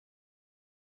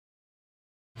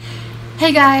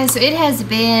Hey guys, so it has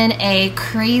been a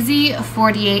crazy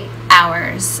 48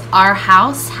 hours. Our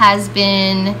house has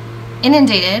been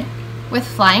inundated with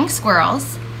flying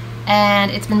squirrels, and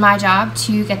it's been my job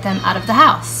to get them out of the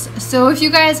house. So if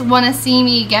you guys want to see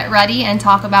me get ready and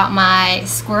talk about my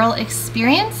squirrel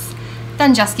experience,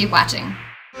 then just keep watching.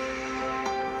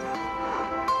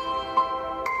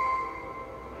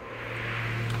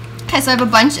 Okay, so I have a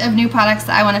bunch of new products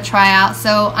that I want to try out.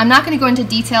 So I'm not going to go into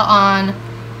detail on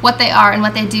what they are and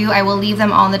what they do. I will leave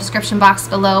them all in the description box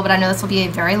below, but I know this will be a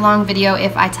very long video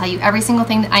if I tell you every single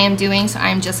thing that I am doing, so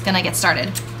I'm just gonna get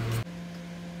started.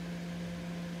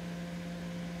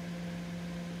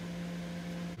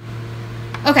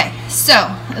 Okay,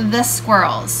 so the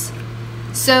squirrels.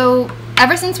 So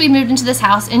ever since we moved into this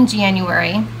house in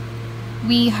January,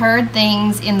 we heard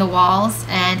things in the walls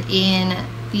and in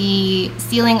the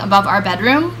ceiling above our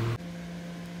bedroom.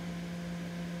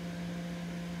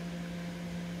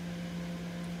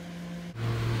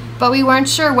 But we weren't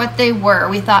sure what they were.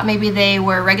 We thought maybe they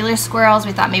were regular squirrels.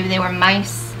 We thought maybe they were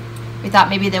mice. We thought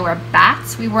maybe they were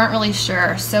bats. We weren't really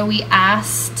sure. So we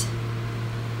asked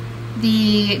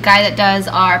the guy that does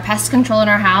our pest control in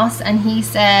our house, and he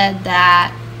said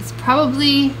that it's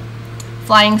probably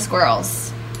flying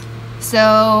squirrels.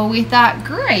 So we thought,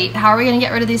 great, how are we gonna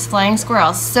get rid of these flying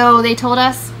squirrels? So they told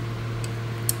us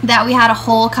that we had a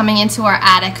hole coming into our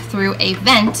attic through a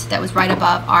vent that was right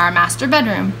above our master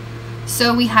bedroom.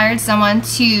 So we hired someone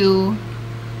to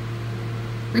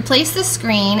replace the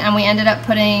screen, and we ended up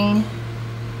putting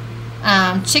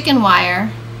chicken wire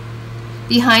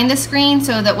behind the screen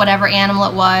so that whatever animal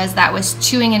it was that was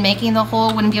chewing and making the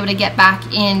hole wouldn't be able to get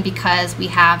back in, because we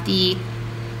have the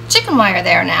chicken wire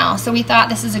there now. So we thought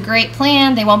this is a great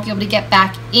plan. They won't be able to get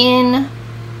back in.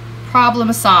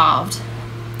 Problem solved.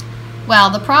 Well,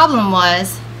 the problem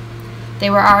was they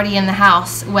were already in the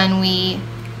house when we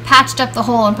patched up the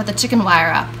hole and put the chicken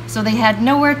wire up. So they had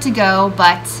nowhere to go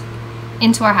but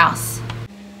into our house.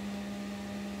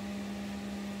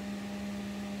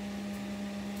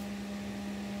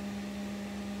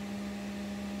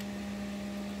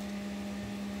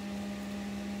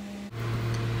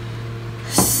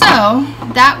 So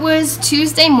that was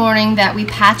Tuesday morning that we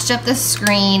patched up the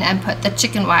screen and put the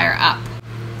chicken wire up.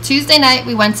 Tuesday night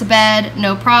we went to bed,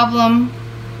 no problem.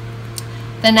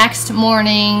 The next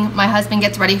morning, my husband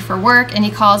gets ready for work, and he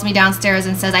calls me downstairs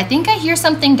and says, I think I hear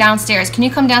something downstairs. Can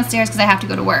you come downstairs because I have to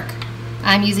go to work?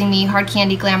 I'm using the Hard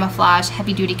Candy Glamoflage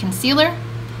Heavy Duty Concealer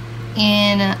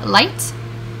in light.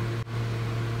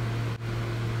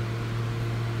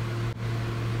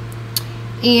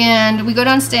 And we go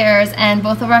downstairs, and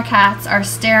both of our cats are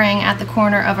staring at the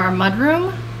corner of our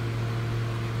mudroom,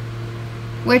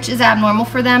 which is abnormal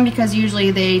for them because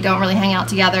usually they don't really hang out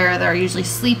together. They're usually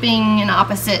sleeping in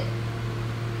opposite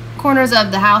corners of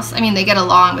the house. I mean, they get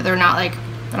along, but they're not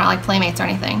like playmates or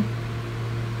anything.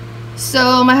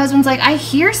 So my husband's like, I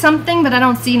hear something, but I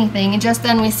don't see anything. And just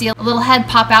then we see a little head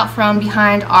pop out from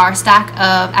behind our stack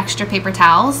of extra paper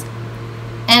towels.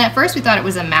 And at first we thought it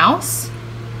was a mouse,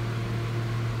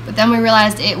 but then we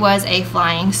realized it was a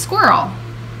flying squirrel.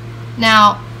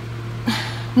 Now,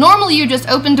 normally you just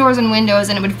open doors and windows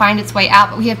and it would find its way out,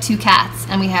 but we have 2 cats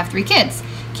and we have 3 kids.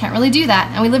 Can't really do that,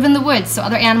 and we live in the woods, so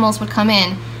other animals would come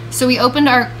in. So we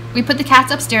put the cats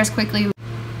upstairs quickly.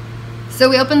 So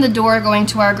we opened the door going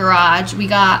to our garage. We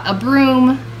got a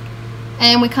broom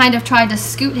and we kind of tried to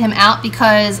scoot him out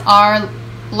because our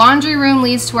laundry room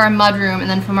leads to our mudroom, and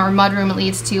then from our mudroom it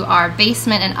leads to our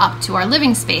basement and up to our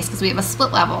living space because we have a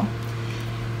split level.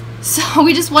 So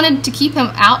we just wanted to keep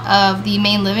him out of the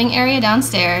main living area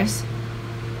downstairs.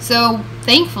 So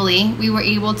thankfully we were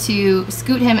able to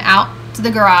scoot him out to the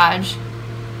garage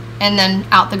and then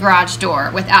out the garage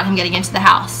door without him getting into the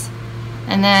house.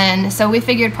 And then, so we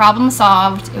figured problem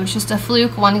solved. It was just a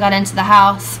fluke. One got into the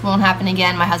house. Won't happen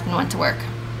again. My husband went to work.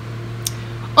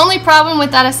 Only problem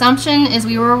with that assumption is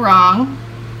we were wrong.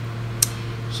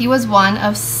 He was one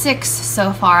of 6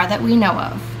 so far that we know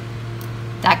of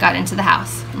that got into the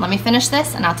house. Let me finish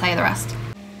this and I'll tell you the rest.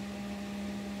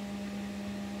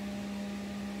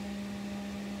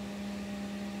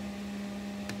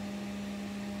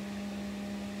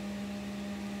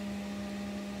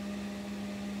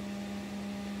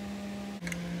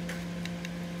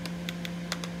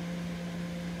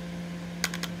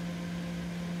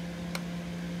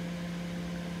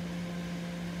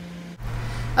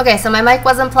 Okay, so my mic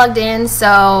wasn't plugged in,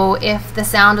 so if the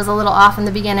sound was a little off in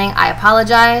the beginning, I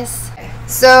apologize.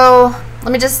 So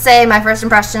let me just say my first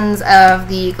impressions of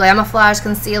the Glamoflage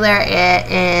concealer.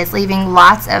 It is leaving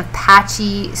lots of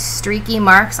patchy, streaky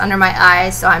marks under my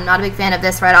eyes, so I'm not a big fan of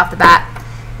this right off the bat.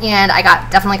 and I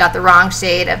definitely got the wrong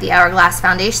shade of the Hourglass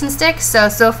foundation stick. So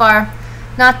far,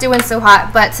 not doing so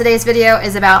hot, but today's video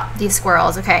is about these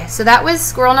squirrels. Okay, so that was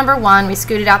squirrel number 1. We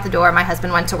scooted out the door. My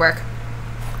husband went to work.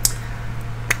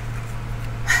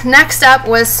 Next up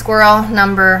was squirrel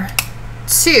number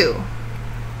 2.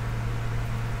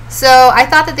 So I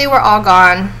thought that they were all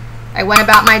gone. I went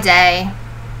about my day.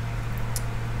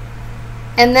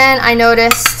 And then I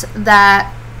noticed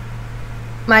that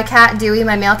my cat Dewy,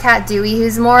 my male cat Dewy,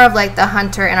 who's more of like the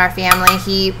hunter in our family,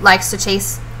 he likes to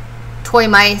chase toy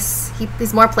mice.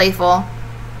 He's more playful.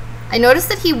 I noticed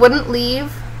that he wouldn't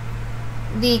leave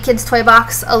the kids' toy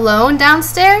box alone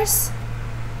downstairs.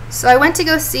 So I went to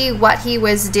go see what he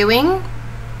was doing.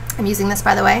 I'm using this,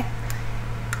 by the way.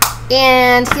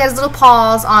 And he has little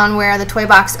paws on where the toy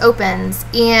box opens.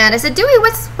 And I said, Dewy,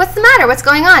 what's the matter? What's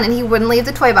going on? And he wouldn't leave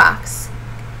the toy box.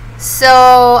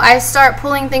 So I start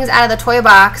pulling things out of the toy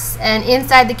box, and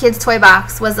inside the kids' toy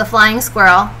box was the flying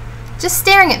squirrel just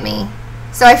staring at me.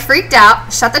 So I freaked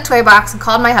out, shut the toy box, and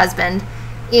called my husband.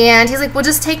 And he's like, well,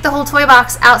 just take the whole toy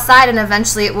box outside and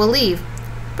eventually it will leave.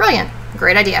 Brilliant.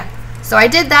 Great idea. So I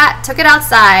did that, took it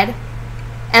outside,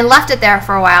 and left it there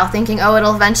for a while, thinking, oh,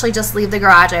 it'll eventually just leave the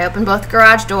garage. I opened both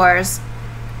garage doors.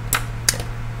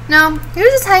 No, he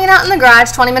was just hanging out in the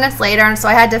garage 20 minutes later, and so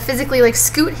I had to physically like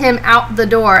scoot him out the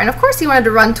door. And of course he wanted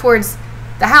to run towards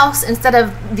the house instead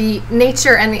of the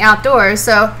nature and the outdoors,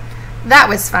 so that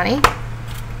was funny.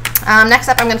 Next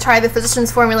up, I'm going to try the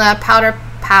Physicians Formula Powder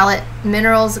Palette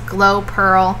Minerals Glow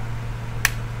Pearl.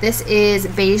 This is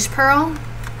beige pearl.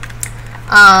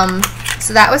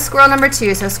 So that was squirrel number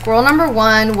 2. So squirrel number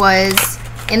 1 was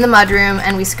in the mudroom,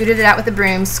 and we scooted it out with the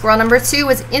broom. Squirrel number 2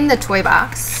 was in the toy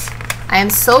box. I am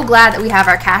so glad that we have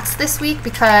our cats this week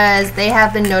because they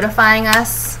have been notifying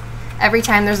us every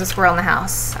time there's a squirrel in the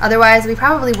house. Otherwise, we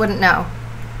probably wouldn't know.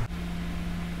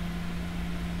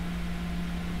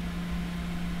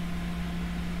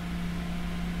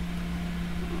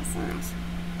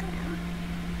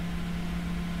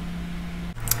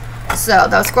 So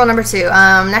that was squirrel number 2.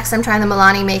 Next, I'm trying the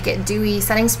Milani Make It Dewy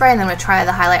Setting Spray, and then I'm going to try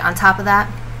the highlight on top of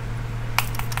that.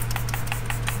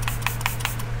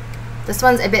 This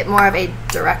one's a bit more of a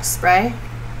direct spray.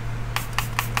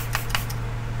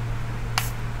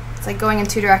 It's like going in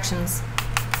 2 directions.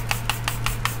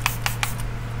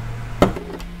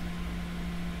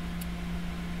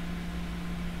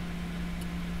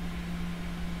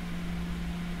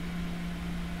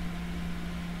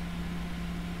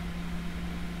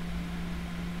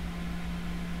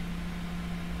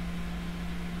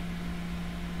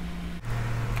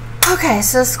 Okay,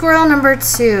 so squirrel number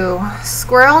 2.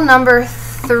 Squirrel number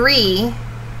 3.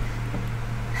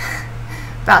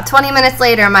 About 20 minutes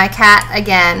later, my cat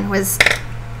again was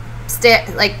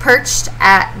perched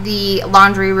at the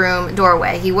laundry room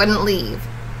doorway. He wouldn't leave.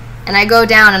 And I go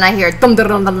down and I hear dum dum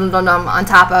dum dum dum dum on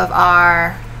top of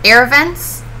our air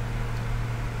vents.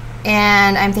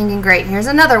 And I'm thinking, great, here's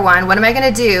another one. What am I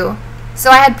going to do? So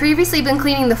I had previously been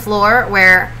cleaning the floor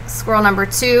where squirrel number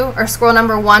 2 or squirrel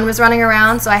number 1 was running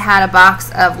around, so I had a box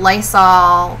of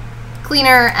Lysol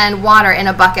cleaner and water in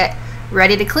a bucket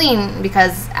ready to clean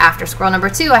because after squirrel number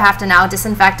 2 I have to now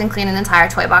disinfect and clean an entire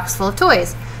toy box full of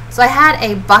toys. So I had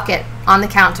a bucket on the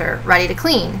counter ready to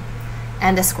clean,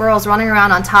 and the squirrel's running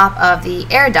around on top of the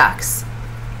air ducts.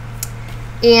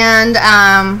 And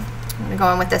I'm going to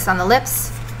go in with this on the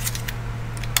lips.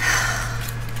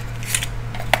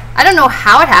 I don't know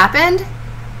how it happened,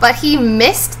 but he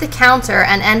missed the counter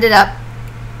and ended up,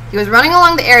 he was running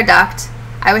along the air duct.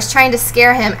 I was trying to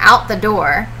scare him out the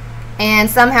door, and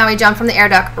somehow he jumped from the air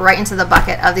duct right into the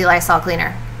bucket of the Lysol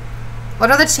cleaner.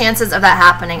 What are the chances of that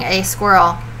happening? A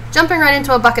squirrel jumping right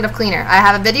into a bucket of cleaner. I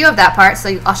have a video of that part,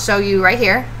 so I'll show you right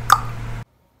here.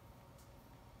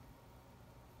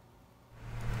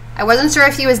 I wasn't sure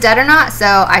if he was dead or not,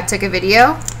 so I took a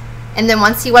video. And then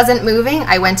once he wasn't moving,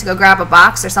 I went to go grab a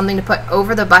box or something to put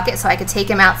over the bucket so I could take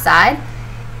him outside.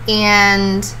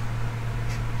 And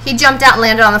he jumped out and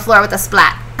landed on the floor with a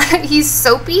splat. He's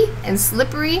soapy and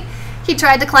slippery. He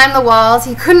tried to climb the walls.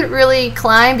 He couldn't really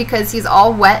climb because he's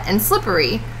all wet and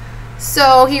slippery.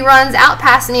 So he runs out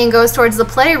past me and goes towards the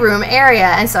playroom area.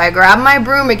 And so I grab my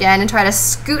broom again and try to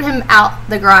scoot him out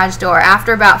the garage door.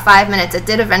 After about 5 minutes, it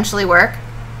did eventually work.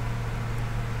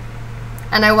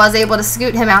 And I was able to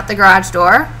scoot him out the garage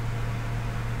door.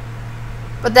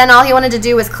 But then all he wanted to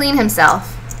do was clean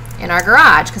himself in our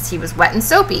garage because he was wet and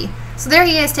soapy. So there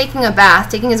he is taking a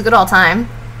bath, taking his good old time,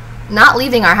 not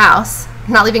leaving our house,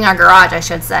 not leaving our garage, I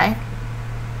should say.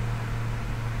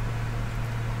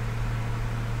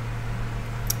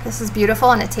 This is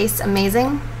beautiful and it tastes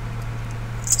amazing.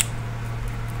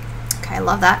 Okay, I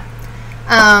love that.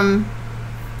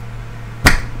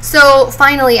 So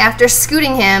finally, after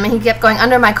scooting him, and he kept going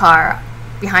under my car,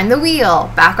 behind the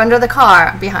wheel, back under the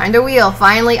car, behind the wheel,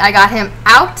 finally I got him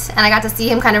out, and I got to see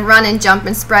him kind of run and jump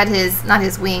and spread his, not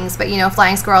his wings, but you know,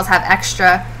 flying squirrels have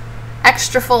extra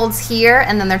folds here,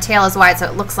 and then their tail is wide, so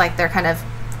it looks like they're kind of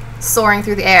soaring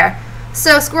through the air.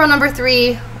 So squirrel number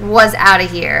 3 was out of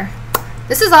here.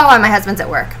 This is all while my husband's at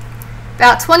work.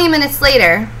 About 20 minutes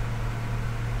later,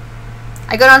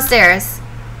 I go downstairs,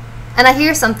 and I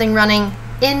hear something running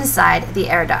inside the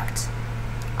air duct.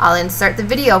 I'll insert the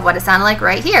video of what it sounded like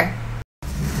right here.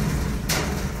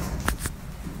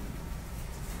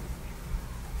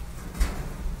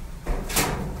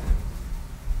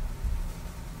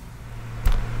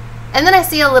 And then I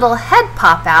see a little head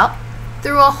pop out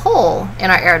through a hole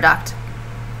in our air duct.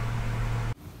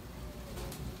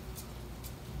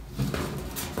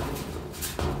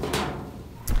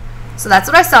 So that's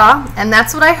what I saw, and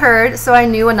that's what I heard, so I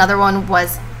knew another one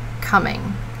was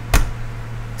coming.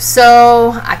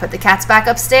 So I put the cats back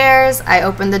upstairs, I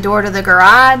opened the door to the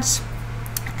garage,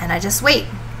 and I just wait.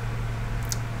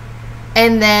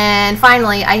 And then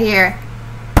finally I hear,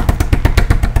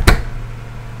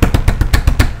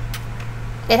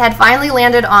 it had finally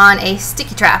landed on a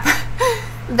sticky trap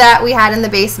that we had in the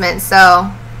basement,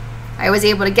 so I was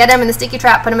able to get him in the sticky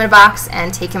trap, put him in a box,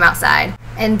 and take him outside.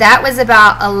 And that was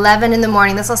about 11 in the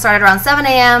morning. This all started around 7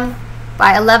 a.m.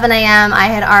 By 11 a.m. I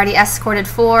had already escorted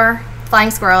 4 flying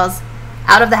squirrels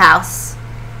out of the house.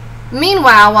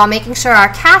 Meanwhile, while making sure our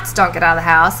cats don't get out of the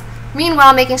house,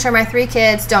 meanwhile making sure my 3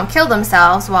 kids don't kill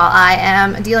themselves while I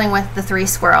am dealing with the 4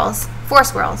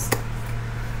 squirrels.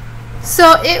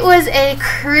 So it was a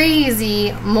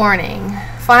crazy morning.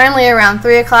 Finally around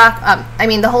 3 o'clock,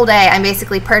 the whole day I'm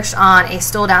basically perched on a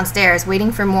stool downstairs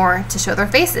waiting for more to show their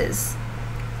faces.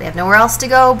 They have nowhere else to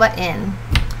go but in.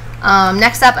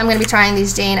 Next up, I'm going to be trying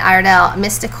these Jane Iredale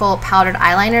Mystikol powdered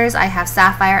eyeliners. I have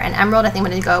Sapphire and Emerald. I think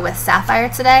I'm going to go with Sapphire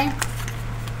today.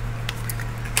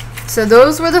 So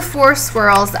those were the 4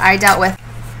 squirrels that I dealt with.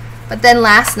 But then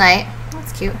last night,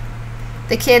 that's cute,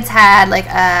 the kids had like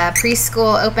a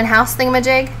preschool open house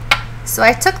thingamajig. So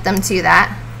I took them to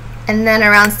that. And then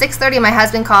around 6:30, my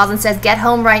husband calls and says, "Get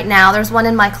home right now. There's one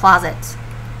in my closet."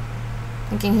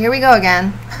 Thinking, here we go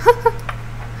again.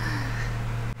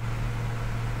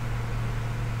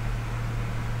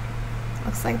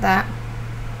 Looks like that.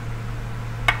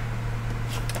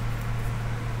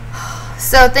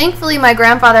 So thankfully my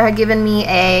grandfather had given me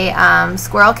a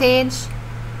squirrel cage,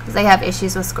 because they have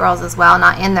issues with squirrels as well,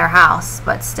 not in their house,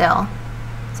 but still.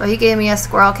 So he gave me a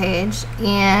squirrel cage,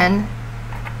 and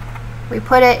we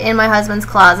put it in my husband's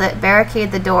closet,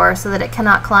 barricade the door so that it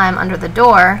cannot climb under the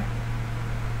door,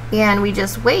 and we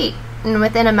just wait. And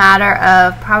within a matter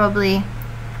of probably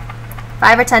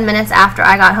 5 or 10 minutes after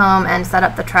I got home and set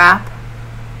up the trap,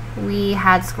 we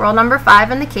had squirrel number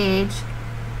 5 in the cage.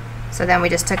 So then we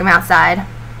just took him outside,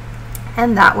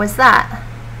 and that was that.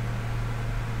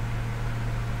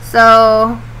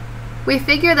 So we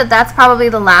figured that that's probably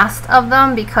the last of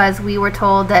them, because we were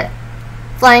told that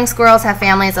flying squirrels have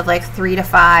families of like 3 to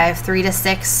 5, 3 to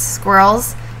 6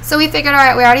 squirrels. So we figured,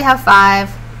 alright, we already have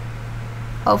 5.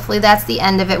 Hopefully that's the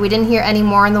end of it. We didn't hear any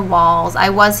more in the walls. I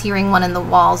was hearing one in the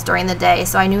walls during the day,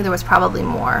 so I knew there was probably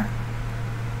more.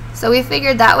 So we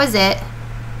figured that was it.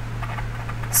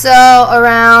 So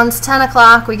around 10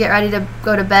 o'clock we get ready to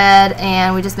go to bed,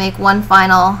 and we just make one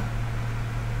final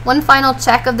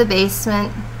check of the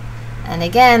basement. And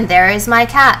again, there is my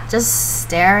cat just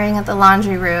staring at the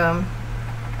laundry room.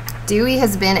 Dewey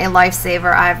has been a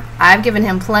lifesaver. I've given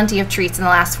him plenty of treats in the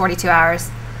last 42 hours.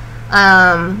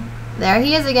 There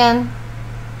he is again,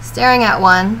 staring at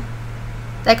one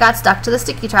that got stuck to the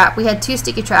sticky trap. We had 2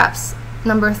 sticky traps.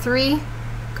 Number 3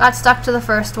 got stuck to the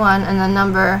first one, and then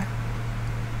number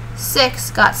 6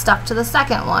 got stuck to the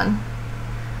second one.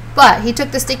 But he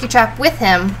took the sticky trap with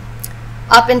him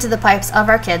up into the pipes of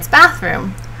our kids'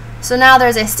 bathroom. So now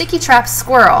there's a sticky trap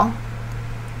squirrel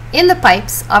in the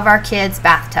pipes of our kids'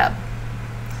 bathtub.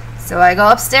 So I go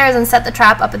upstairs and set the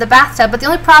trap up at the bathtub, but the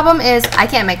only problem is, I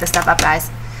can't make this stuff up, guys.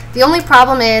 The only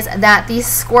problem is that the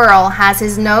squirrel has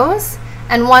his nose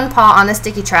and one paw on the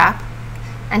sticky trap,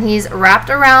 and he's wrapped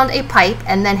around a pipe,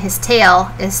 and then his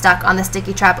tail is stuck on the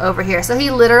sticky trap over here. So he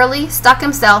literally stuck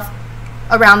himself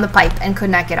around the pipe and could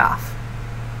not get off.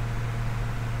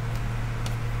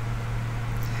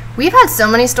 We've had so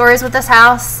many stories with this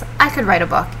house. I could write a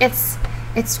book. It's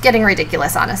getting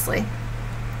ridiculous, honestly.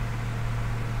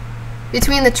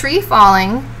 Between the tree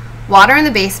falling, water in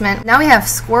the basement, now we have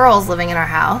squirrels living in our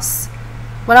house.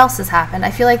 What else has happened?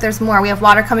 I feel like there's more. We have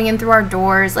water coming in through our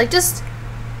doors. Like, just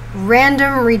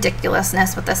random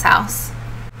ridiculousness with this house.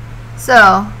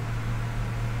 So,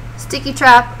 sticky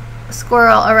trap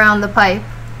squirrel around the pipe.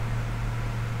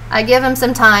 I give him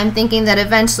some time thinking that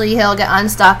eventually he'll get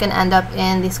unstuck and end up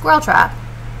in the squirrel trap.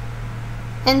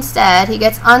 Instead, he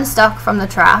gets unstuck from the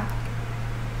trap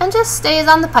and just stays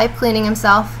on the pipe cleaning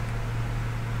himself.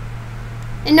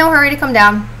 In no hurry to come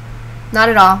down. Not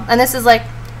at all. And this is like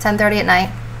 10:30 at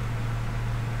night.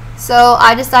 So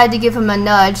I decided to give him a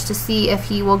nudge to see if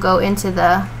he will go into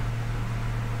the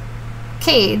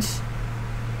cage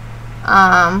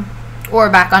or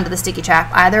back onto the sticky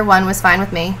trap. Either one was fine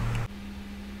with me.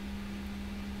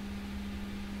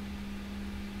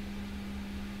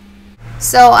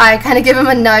 So I kind of give him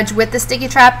a nudge with the sticky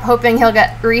trap, hoping he'll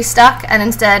get restuck, and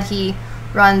instead he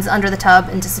runs under the tub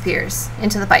and disappears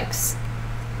into the pipes.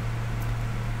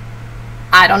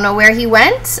 I don't know where he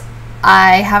went.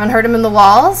 I haven't heard him in the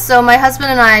walls, so my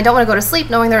husband and I don't want to go to sleep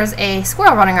knowing there's a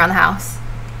squirrel running around the house.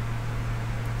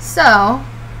 So,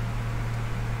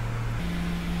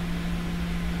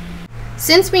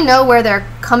 since we know where they're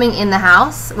coming in the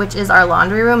house, which is our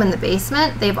laundry room in the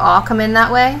basement, they've all come in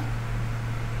that way.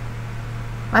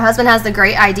 My husband has the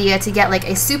great idea to get like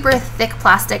a super thick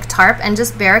plastic tarp and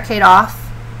just barricade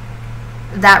off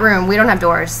that room. We don't have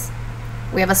doors.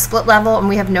 We have a split level and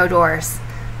we have no doors.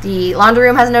 The laundry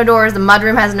room has no doors, the mud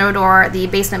room has no door, the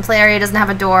basement play area doesn't have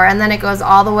a door, and then it goes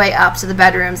all the way up to the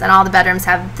bedrooms, and all the bedrooms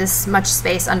have this much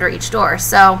space under each door.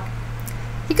 So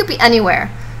he could be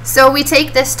anywhere. So we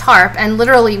take this tarp and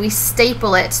literally we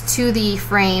staple it to the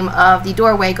frame of the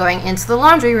doorway going into the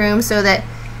laundry room so that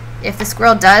if the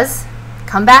squirrel does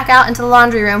come back out into the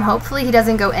laundry room, hopefully he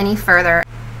doesn't go any further.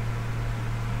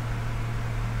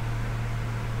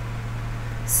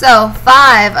 So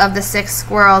 5 of the 6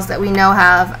 squirrels that we know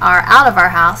have are out of our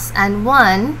house, and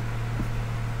 1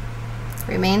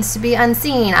 remains to be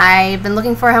unseen. I've been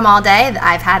looking for him all day.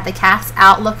 I've had the cats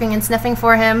out looking and sniffing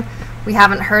for him. We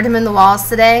haven't heard him in the walls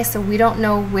today, so we don't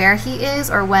know where he is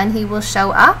or when he will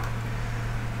show up.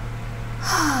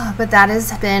 But that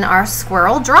has been our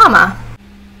squirrel drama.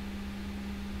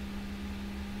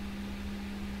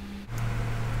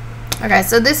 Okay,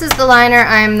 so this is the liner.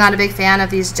 I'm not a big fan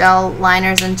of these gel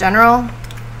liners in general.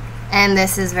 And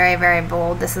this is very, very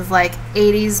bold. This is like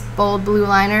 80s bold blue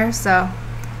liner, so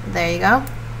there you go.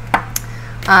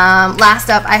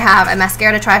 Last up, I have a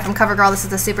mascara to try from Covergirl. This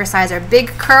is the supersizer Big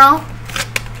Curl.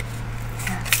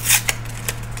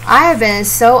 I have been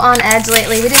so on edge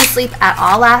lately. We didn't sleep at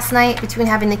all last night between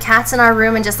having the cats in our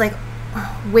room and just like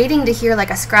waiting to hear like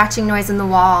a scratching noise in the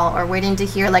wall or waiting to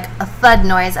hear like a thud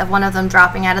noise of one of them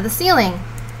dropping out of the ceiling.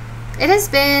 It has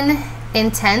been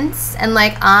intense, and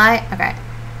like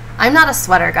I'm not a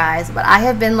sweater, guys, but I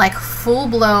have been like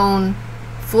full-blown,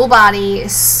 full-body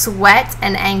sweat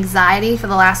and anxiety for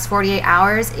the last 48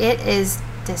 hours. It is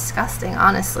disgusting,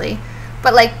 honestly.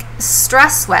 But like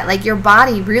stress sweat, like your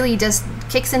body really just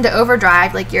kicks into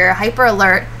overdrive, like you're hyper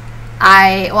alert.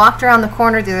 I walked around the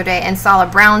corner the other day and saw a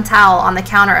brown towel on the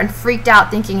counter and freaked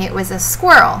out thinking it was a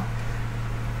squirrel.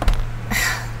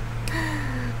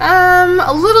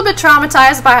 A little bit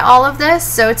traumatized by all of this,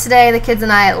 so today the kids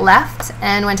and I left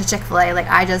and went to Chick-fil-A. Like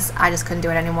I just couldn't do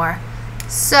it anymore.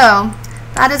 So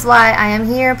that is why I am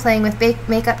here playing with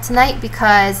makeup tonight,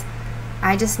 because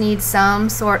I just need some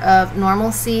sort of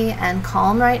normalcy and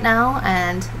calm right now,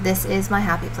 and this is my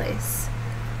happy place.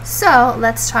 So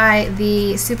let's try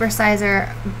the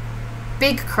supersizer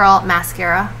Big Curl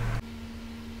mascara.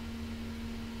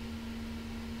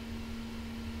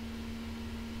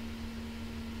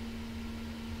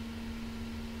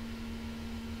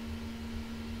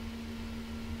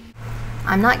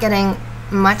 I'm not getting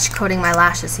much coating my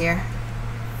lashes here.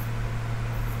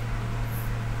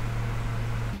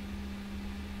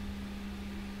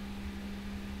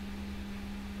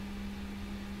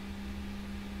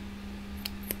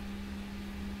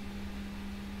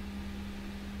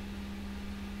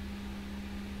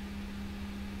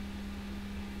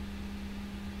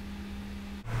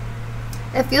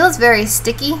 It feels very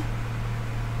sticky.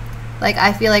 Like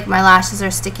I feel like my lashes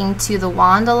are sticking to the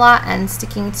wand a lot and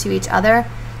sticking to each other.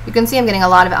 You can see I'm getting a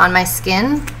lot of it on my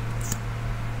skin.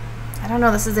 I don't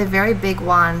know, this is a very big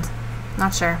wand.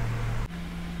 Not sure.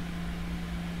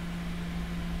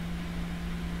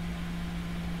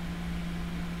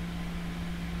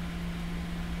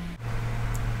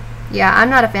 Yeah, I'm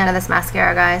not a fan of this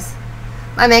mascara, guys.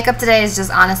 My makeup today is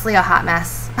just honestly a hot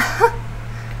mess.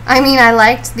 I mean, I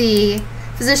liked the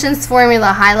Physicians Formula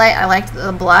highlight. I liked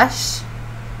the blush.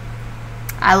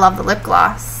 I love the lip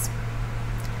gloss.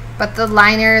 But the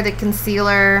liner, the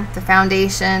concealer, the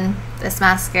foundation, this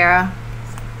mascara,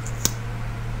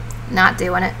 not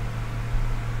doing it.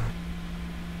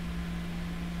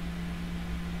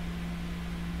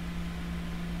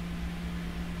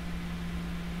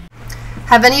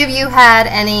 Have any of you had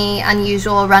any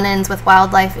unusual run-ins with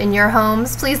wildlife in your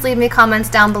homes? Please leave me comments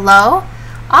down below.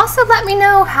 Also, let me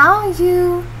know how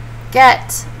you get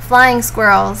flying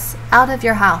squirrels out of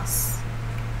your house.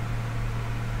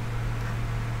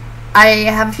 I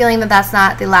have a feeling that that's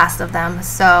not the last of them,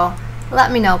 so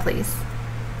let me know, please.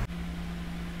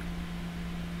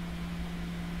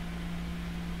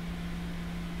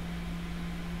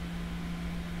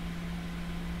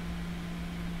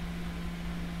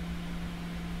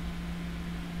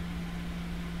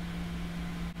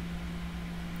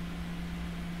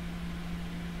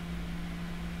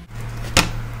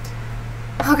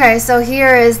 Okay, so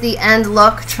here is the end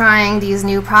look trying these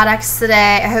new products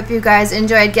today. I hope you guys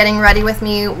enjoyed getting ready with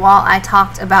me while I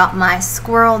talked about my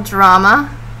squirrel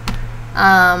drama.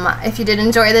 If you did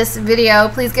enjoy this video,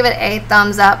 please give it a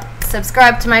thumbs up,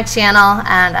 subscribe to my channel,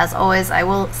 and as always, I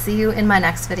will see you in my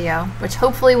next video, which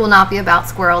hopefully will not be about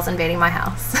squirrels invading my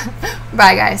house.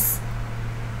 Bye, guys.